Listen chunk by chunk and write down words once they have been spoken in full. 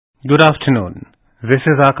Good afternoon. This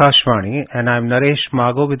is Akashvani and I'm Naresh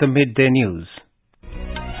Mago with the midday news.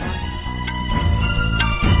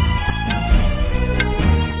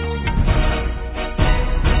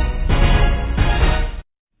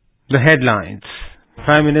 The headlines.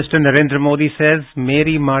 Prime Minister Narendra Modi says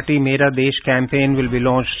Meri Mati Mera Desh campaign will be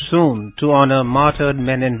launched soon to honor martyred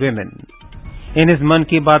men and women. In his Mann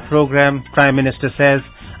Ki Baat program, Prime Minister says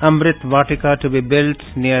Amrit Vatika to be built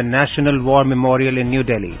near National War Memorial in New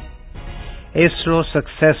Delhi. ISRO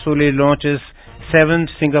successfully launches 7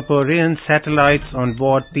 Singaporean satellites on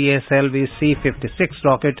board PSLV-C56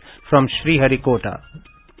 rocket from Sriharikota.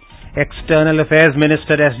 External Affairs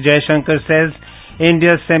Minister S Jaishankar says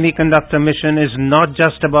India's semiconductor mission is not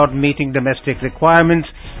just about meeting domestic requirements,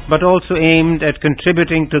 but also aimed at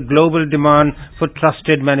contributing to global demand for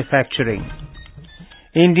trusted manufacturing.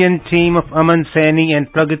 Indian team of Aman Saini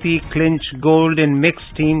and Pragati clinch gold in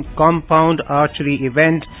mixed team compound archery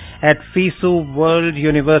event at FISU World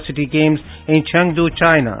University Games in Chengdu,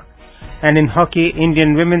 China. And in hockey,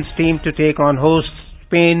 Indian women's team to take on hosts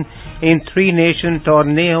Spain in 3-nation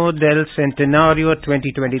Torneo del Centenario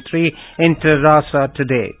 2023 in Terrassa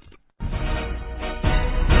today.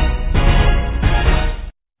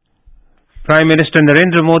 Prime Minister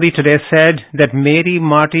Narendra Modi today said that Meri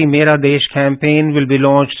Mati Mera Desh campaign will be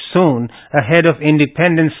launched soon ahead of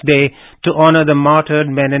Independence Day to honor the martyred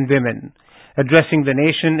men and women. Addressing the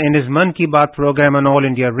nation in his Mann Ki Baat program on All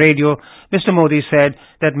India Radio, Mr. Modi said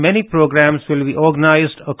that many programs will be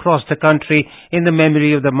organized across the country in the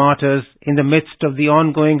memory of the martyrs in the midst of the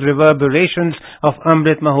ongoing reverberations of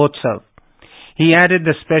Amrit Mahotsav. He added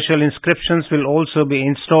the special inscriptions will also be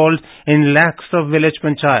installed in lakhs of village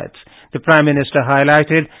panchayats. The Prime Minister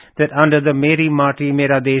highlighted that under the Meri Mati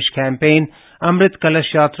Mera Desh campaign, Amrit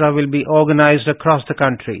Kalash Yatra will be organized across the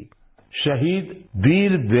country. शहीद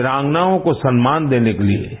वीर वीरांगनाओं को सम्मान देने के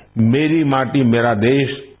लिए मेरी माटी मेरा देश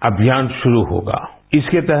अभियान शुरू होगा।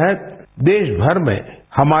 इसके तहत देश भर में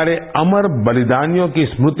हमारे अमर बलिदानियों की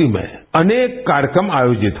स्मृति में अनेक कार्यक्रम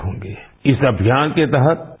आयोजित होंगे। इस अभियान के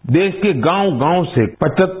तहत देश के गांव-गांव से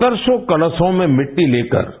 7500 कलशों में मिट्टी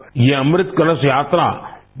लेकर ये अमृत कलश यात्रा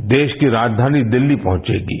देश की राजधानी दिल्ली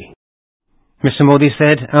पहुंचेगी। Mr. Modi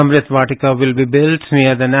said Amrit Vatika will be built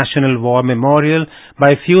near the National War Memorial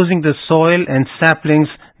by fusing the soil and saplings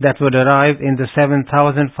that would arrive in the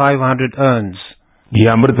 7,500 urns. ये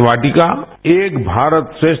अमृत वाटिका एक भारत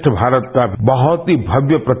श्रेष्ठ भारत का बहुत ही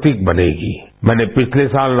भव्य प्रतीक बनेगी। मैंने पिछले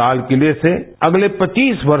साल लाल किले से अगले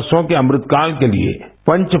 25 वर्षों के अमृतकाल के लिए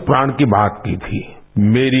पंच प्राण की बात की थी।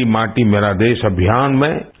 मेरी माटी मेरा देश अभियान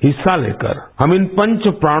में हिस्सा लेकर हम इन पंच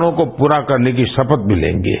प्राणों को पूरा करने की शपथ भी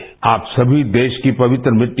लेंगे। आप सभी देश की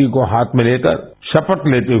पवित्र मिट्टी को हाथ में लेकर शपथ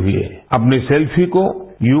लेते हुए अपनी सेल्फी को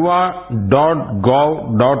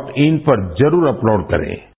yuva.gov.in पर जरूर अपलोड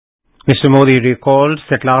करें। Mr. Modi recalled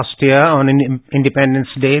that last year on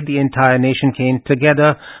Independence Day, the entire nation came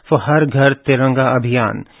together for Har Ghar Tiranga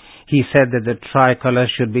Abhiyan. He said that the tricolor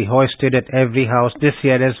should be hoisted at every house this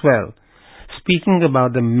year as well. Speaking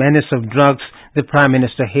about the menace of drugs, the Prime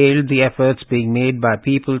Minister hailed the efforts being made by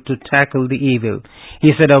people to tackle the evil.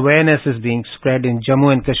 He said awareness is being spread in Jammu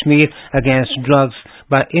and Kashmir against drugs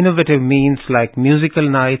by innovative means like musical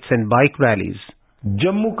nights and bike rallies.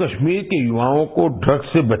 Jammu Kashmir के युवाओं को drugs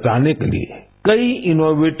से बचाने के लिए कई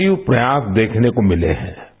innovative प्रयास देखने को मिले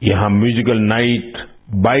हैं। यहाँ म्यूजिकल नाइट,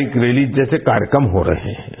 बाइक रैली जैसे कार्यक्रम हो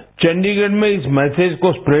रहे हैं। चंडीगढ़ में इस मैसेज को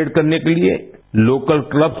स्प्रेड करने के लिए लोकल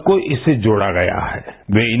क्लब्स को इससे जोड़ा गया है।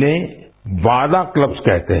 वे इन्हें वादा क्लब्स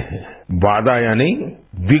कहते हैं। वादा यानी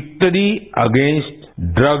victory against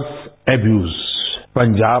drugs abuse.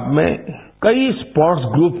 Punjab में कई स्पोर्ट्स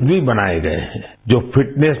ग्रुप भी बनाए गए हैं जो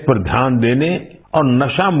फिटनेस पर ध्यान देने और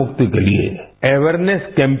नशा मुक्ति के लिए अवेयरनेस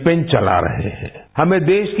कैंपेन चला रहे हैं। हमें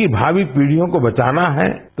देश की भावी पीढ़ियों को बचाना है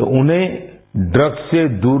तो उन्हें ड्रग्स से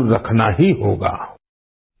दूर रखना ही होगा।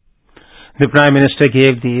 The Prime Minister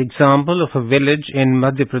gave the example of a village in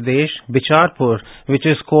Madhya Pradesh, Bicharpur, which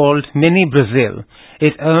is called Mini Brazil.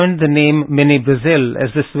 It earned the name Mini Brazil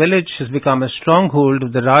as this village has become a stronghold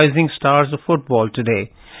of the rising stars of football today.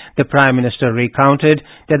 The Prime Minister recounted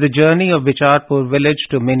that the journey of Bicharpur village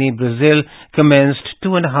to Mini Brazil commenced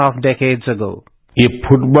 2.5 decades ago. ये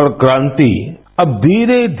football क्रांति अब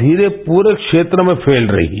धीरे धीरे पूरे क्षेत्र में फैल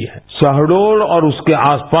रही है। शहडोल और उसके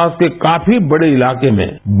आसपास के काफी बड़े इलाके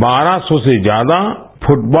में 1200 से ज्यादा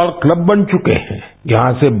फुटबॉल क्लब बन चुके हैं।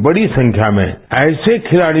 यहाँ से बड़ी संख्या में ऐसे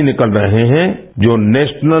खिलाड़ी निकल रहे हैं जो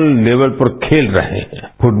नेशनल लेवल पर खेल रहे हैं।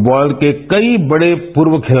 फुटबॉल के कई बड़े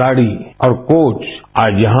पूर्व खिलाड़ी और कोच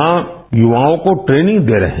आज यहाँ युवाओं को ट्रेनिंग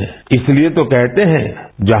दे रहे हैं। इसलिए तो कहते हैं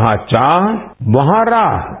जहाँ चाह वहाँ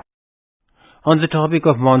राह। On the topic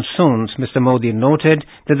of monsoons, Mr. Modi noted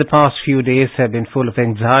that the past few days have been full of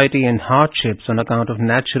anxiety and hardships on account of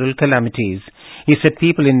natural calamities. He said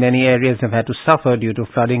people in many areas have had to suffer due to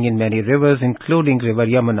flooding in many rivers, including River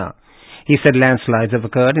Yamuna. He said landslides have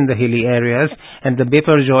occurred in the hilly areas and the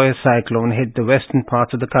Biparjoy cyclone hit the western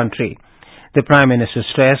parts of the country. The Prime Minister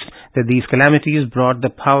stressed that these calamities brought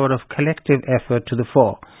the power of collective effort to the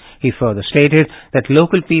fore. He further stated that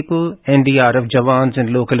local people, NDRF jawans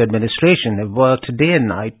and local administration have worked day and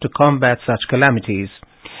night to combat such calamities.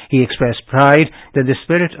 He expressed pride that the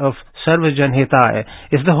spirit of Sarvajan Hitaya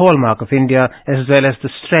is the hallmark of India as well as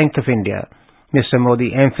the strength of India. Mr.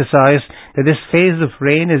 Modi emphasized that this phase of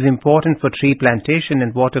rain is important for tree plantation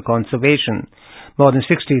and water conservation. More than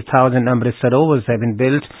 60,000 Amrit Sarovars have been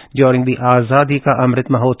built during the Azadi Ka Amrit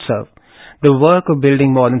Mahotsav. The work of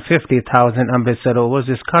building more than 50,000 Amrit Sarovars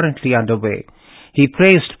is currently underway. He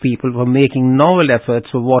praised people for making novel efforts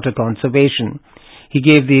for water conservation. He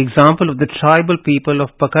gave the example of the tribal people of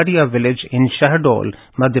Pakaria village in Shahdol,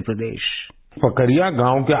 Madhya Pradesh. Pakariya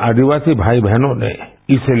गांव के आदिवासी भाई बहनों ने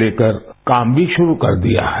इसे लेकर काम भी शुरू कर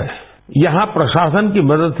दिया है। यहाँ प्रशासन की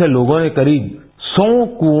मदद से लोगों ने करीब 100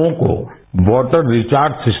 कुओं को वाटर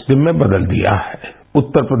रिचार्ज सिस्टम में बदल दिया है।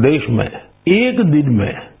 उत्तर प्रदेश में एक दिन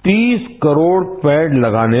में 30 करोड़ पेड़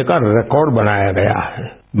लगाने का रिकॉर्ड बनाया गया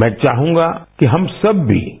है। मैं चाहूंगा कि हम सब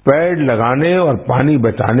भी पेड़ लगाने और पानी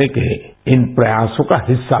बचाने के इन प्रयासों का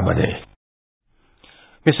हिस्सा बने।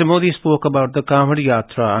 Mr. Modi spoke about the Kanwad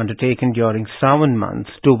Yatra undertaken during Sawan month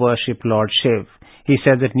to worship Lord Shiv. He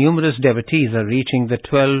said that numerous devotees are reaching the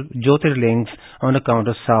 12 Jyotirlings on account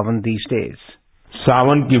of Sawan these days.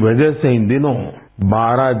 सावन की वजह से इन दिनों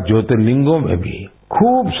 12 ज्योतिर्लिंगों में भी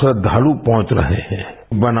खूब श्रद्धालु पहुंच रहे हैं।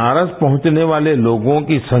 बनारस पहुंचने वाले लोगों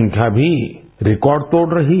की संख्या भी रिकॉर्ड तोड़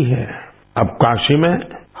रही है। अब काशी में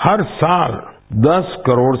हर साल 10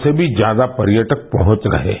 करोड़ से भी ज्यादा पर्यटक पहुंच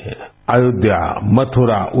रहे हैं। अयोध्या,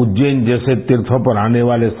 मथुरा, उज्जैन जैसे तीर्थों पर आने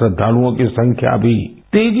वाले श्रद्धालुओं की संख्या भी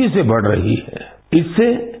तेजी से बढ़ रही है। इससे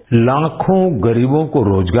लाखों गरीबों को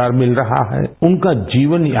रोजगार मिल रहा है, उनका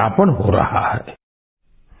जीवन यापन हो रहा है।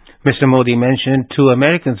 Mr. Modi mentioned 2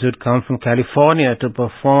 Americans who had come from California to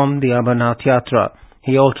perform the Amarnath Yatra.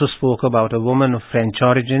 He also spoke about a woman of French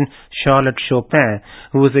origin, Charlotte Chopin,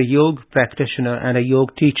 who is a yoga practitioner and a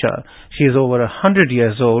yoga teacher. She is over 100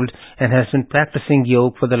 years old and has been practicing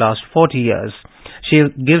yoga for the last 40 years. She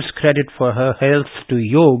gives credit for her health to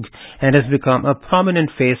yoga and has become a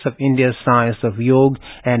prominent face of India's science of yoga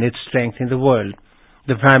and its strength in the world.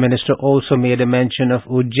 The Prime Minister also made a mention of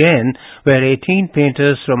Ujjain, where 18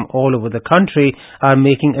 painters from all over the country are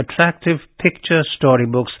making attractive picture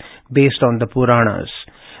storybooks based on the Puranas.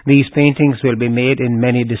 These paintings will be made in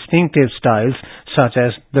many distinctive styles, such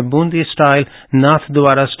as the Bundi style,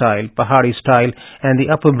 Nathdwara style, Pahari style, and the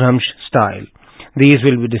Apabhramsh style. These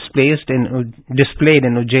will be displayed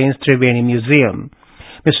in Ujjain's Triveni Museum.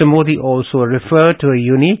 Mr. Modi also referred to a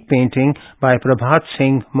unique painting by Prabhat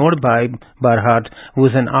Singh Modbai Barhat, who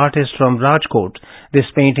is an artist from Rajkot. This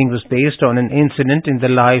painting was based on an incident in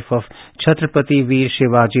the life of Chhatrapati Veer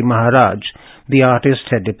Shivaji Maharaj. The artist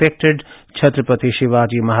had depicted Chhatrapati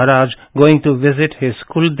Shivaji Maharaj going to visit his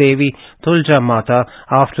Kuldevi Tulja Mata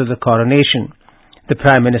after the coronation. The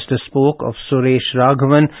Prime Minister spoke of Suresh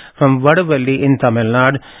Raghavan from Vadavalli in Tamil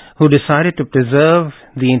Nadu, who decided to preserve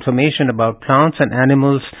the information about plants and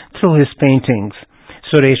animals through his paintings.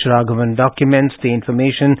 Suresh Raghavan documents the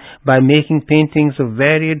information by making paintings of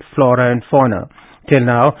varied flora and fauna. Till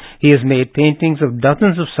now, he has made paintings of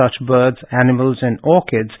dozens of such birds, animals and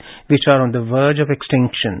orchids which are on the verge of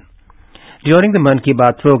extinction. During the Mann Ki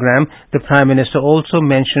Baat program, the Prime Minister also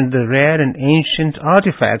mentioned the rare and ancient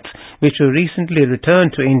artifacts which were recently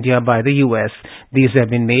returned to India by the US. These have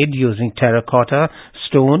been made using terracotta,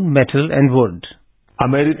 stone, metal and wood.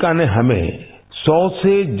 America ने हमें 100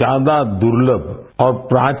 से ज्यादा दुर्लभ और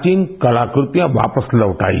प्राचीन कलाकृतियां वापस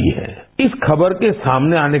लौटाई है। इस खबर के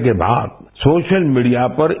सामने आने के बाद सोशल मीडिया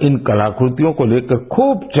पर इन कलाकृतियों को लेकर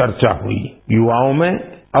खूब चर्चा हुई। युवाओं में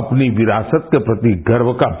अपनी विरासत के प्रति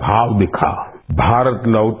गर्व का भाव दिखा। भारत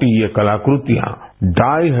लौटी ये कलाकृतियां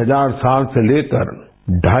 2500 साल से लेकर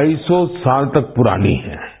 250 साल तक पुरानी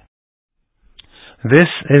हैं।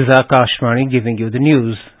 This is Akashvani giving you the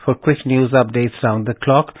news. For quick news updates round the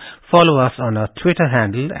clock, follow us on our Twitter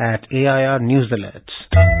handle at AIR News Alerts.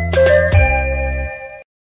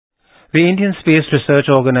 The Indian Space Research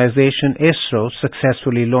Organisation ISRO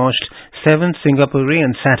successfully launched 7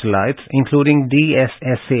 Singaporean satellites, including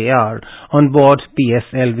DSSAR, on board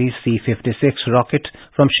PSLV-C56 rocket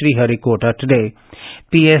from Sriharikota today.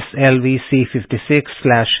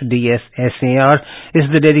 PSLV-C56/DSSAR is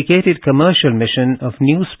the dedicated commercial mission of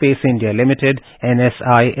New Space India Limited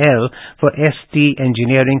 (NSIL) for ST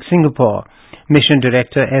Engineering Singapore. Mission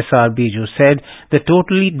Director S.R. Biju said the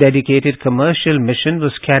totally dedicated commercial mission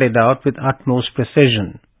was carried out with utmost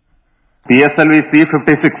precision.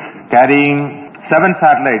 PSLV-C56 carrying 7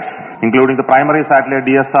 satellites, including the primary satellite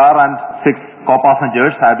DSR and 6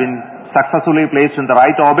 co-passengers, have been successfully placed in the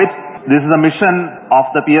right orbit. This is a mission of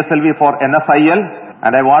the PSLV for NSIL,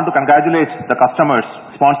 and I want to congratulate the customers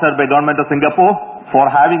sponsored by Government of Singapore for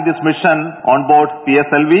having this mission on board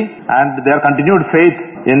PSLV and their continued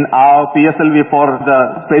faith in our PSLV for the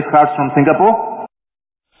spacecrafts from Singapore.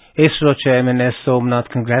 ISRO Chairman S.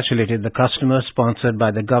 Somnath congratulated the customers sponsored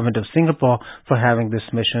by the Government of Singapore for having this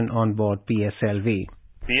mission on board PSLV.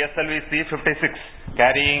 PSLV-C56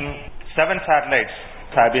 carrying 7 satellites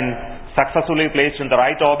have been successfully placed in the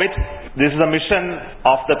right orbit. This is a mission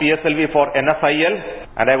of the PSLV for NSIL,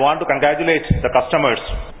 and I want to congratulate the customers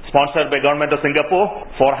sponsored by Government of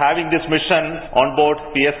Singapore for having this mission on board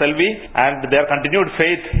PSLV and their continued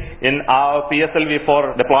faith in our PSLV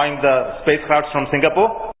for deploying the spacecrafts from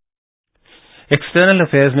Singapore. External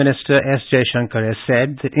Affairs Minister S Jaishankar has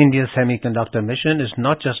said that India's semiconductor mission is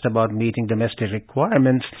not just about meeting domestic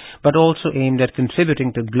requirements, but also aimed at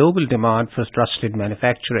contributing to global demand for trusted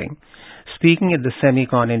manufacturing. Speaking at the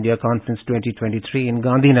Semicon India Conference 2023 in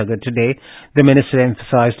Gandhinagar today, the minister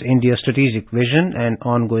emphasized India's strategic vision and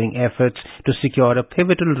ongoing efforts to secure a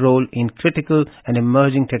pivotal role in critical and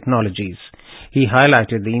emerging technologies. He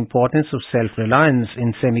highlighted the importance of self-reliance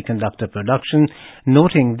in semiconductor production,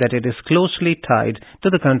 noting that it is closely tied to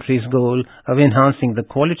the country's goal of enhancing the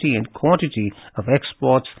quality and quantity of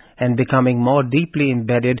exports and becoming more deeply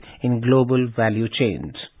embedded in global value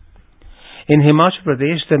chains. In Himachal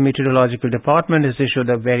Pradesh, the Meteorological Department has issued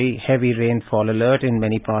a very heavy rainfall alert in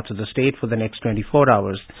many parts of the state for the next 24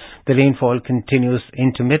 hours. The rainfall continues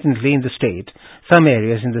intermittently in the state. Some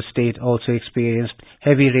areas in the state also experienced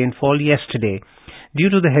heavy rainfall yesterday. Due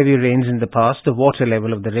to the heavy rains in the past, the water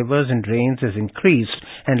level of the rivers and drains has increased,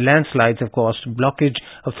 and landslides have caused blockage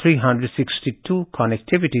of 362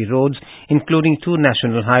 connectivity roads, including 2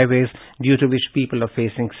 national highways, due to which people are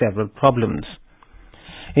facing several problems.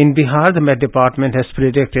 In Bihar, the Met Department has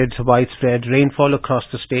predicted widespread rainfall across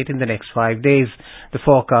the state in the next 5 days. The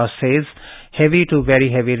forecast says heavy to very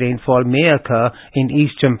heavy rainfall may occur in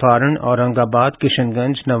East Champaran, Aurangabad,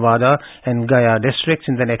 Kishanganj, Nawada and Gaya districts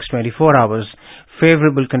in the next 24 hours.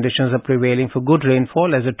 Favorable conditions are prevailing for good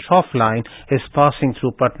rainfall as a trough line is passing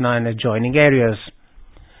through Patna and adjoining areas.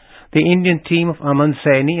 The Indian team of Aman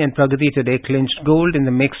Saini and Pragati today clinched gold in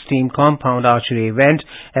the mixed team compound archery event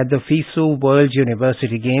at the FISU World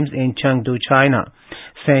University Games in Chengdu, China.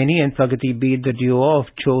 Saini and Pragati beat the duo of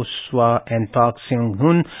Cho Swa and Park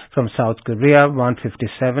Seung-hoon from South Korea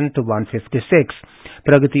 157 to 156.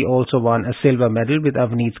 Pragati also won a silver medal with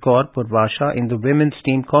Avneet Kaur Purvasha in the women's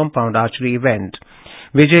team compound archery event.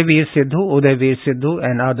 Vijay Veer Sidhu, Uday Veer Sidhu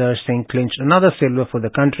and Adarsh Singh clinched another silver for the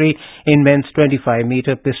country in men's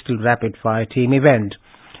 25-meter pistol rapid-fire team event.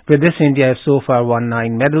 With this, India has so far won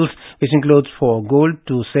 9 medals, which includes 4 gold,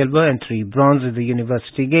 2 silver and 3 bronze at the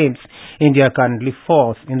University Games. India currently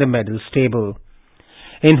 4th in the medals table.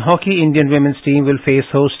 In hockey, Indian women's team will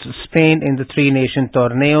face host Spain in the 3-nation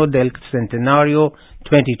Torneo del Centenario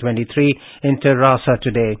 2023 in Terrassa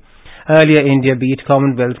today. Earlier, India beat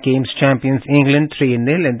Commonwealth Games champions England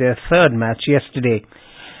 3-0 in their 3rd match yesterday.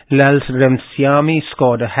 Lal Ramsiami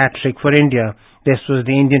scored a hat-trick for India. This was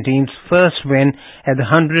the Indian team's first win at the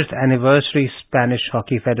 100th anniversary Spanish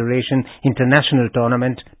Hockey Federation International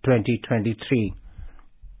Tournament 2023.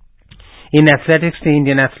 In athletics, the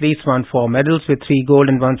Indian athletes won 4 medals with 3 gold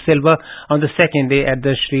and 1 silver on the second day at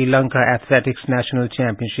the Sri Lanka Athletics National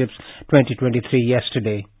Championships 2023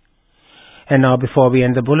 yesterday. And now, before we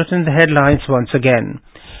end the bulletin, the headlines once again.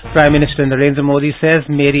 Prime Minister Narendra Modi says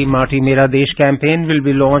Meri Mati Mera Desh campaign will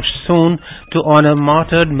be launched soon to honor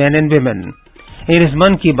martyred men and women. In his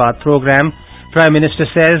Mann Ki Baat program, Prime Minister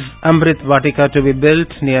says Amrit Vatika to be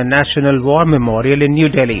built near National War Memorial in New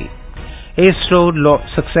Delhi. ISRO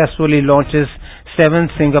successfully launches 7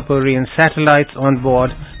 Singaporean satellites on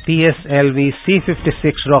board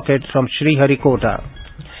PSLV-C56 rocket from Sriharikota.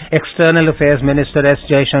 External Affairs Minister S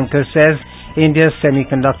Jaishankar says India's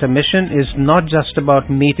semiconductor mission is not just about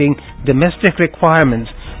meeting domestic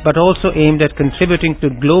requirements, but also aimed at contributing to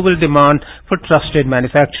global demand for trusted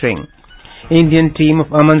manufacturing. Indian team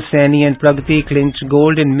of Aman Saini and Pragati clinched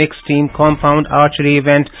gold in mixed team compound archery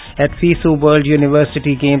event at FISU World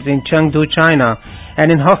University Games in Chengdu, China.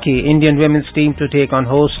 And in hockey, Indian women's team to take on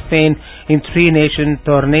host Spain in three-nation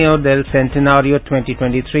Torneo del Centenario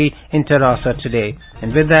 2023 in Terrassa today.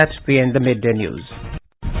 And with that, we end the midday news.